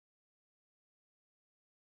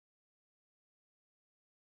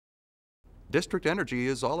District energy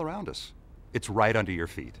is all around us. It's right under your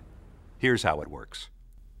feet. Here's how it works.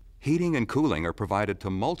 Heating and cooling are provided to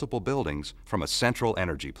multiple buildings from a central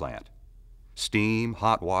energy plant. Steam,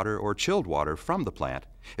 hot water, or chilled water from the plant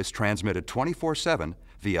is transmitted 24/7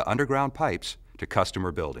 via underground pipes to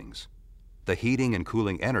customer buildings. The heating and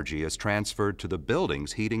cooling energy is transferred to the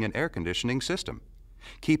building's heating and air conditioning system,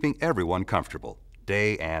 keeping everyone comfortable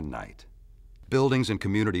day and night. Buildings and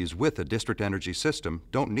communities with a district energy system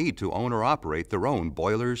don't need to own or operate their own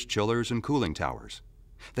boilers, chillers, and cooling towers.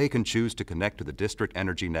 They can choose to connect to the district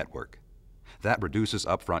energy network. That reduces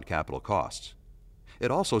upfront capital costs.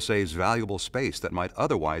 It also saves valuable space that might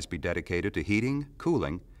otherwise be dedicated to heating,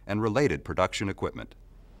 cooling, and related production equipment.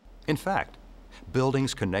 In fact,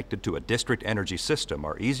 buildings connected to a district energy system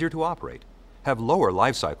are easier to operate, have lower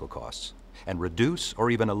life cycle costs, and reduce or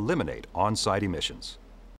even eliminate on-site emissions.